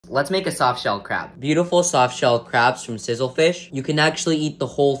let's make a soft shell crab. Beautiful soft shell crabs from Sizzlefish. You can actually eat the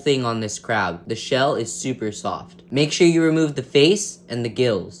whole thing on this crab. The shell is super soft. Make sure you remove the face and the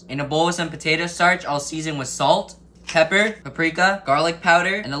gills. In a bowl with some potato starch, I'll season with salt, pepper, paprika, garlic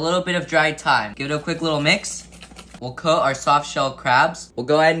powder, and a little bit of dried thyme. Give it a quick little mix. We'll coat our soft shell crabs. We'll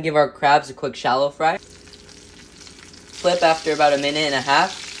go ahead and give our crabs a quick shallow fry. Flip after about a minute and a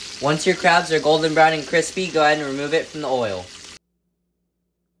half. Once your crabs are golden brown and crispy, go ahead and remove it from the oil.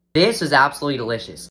 This was absolutely delicious.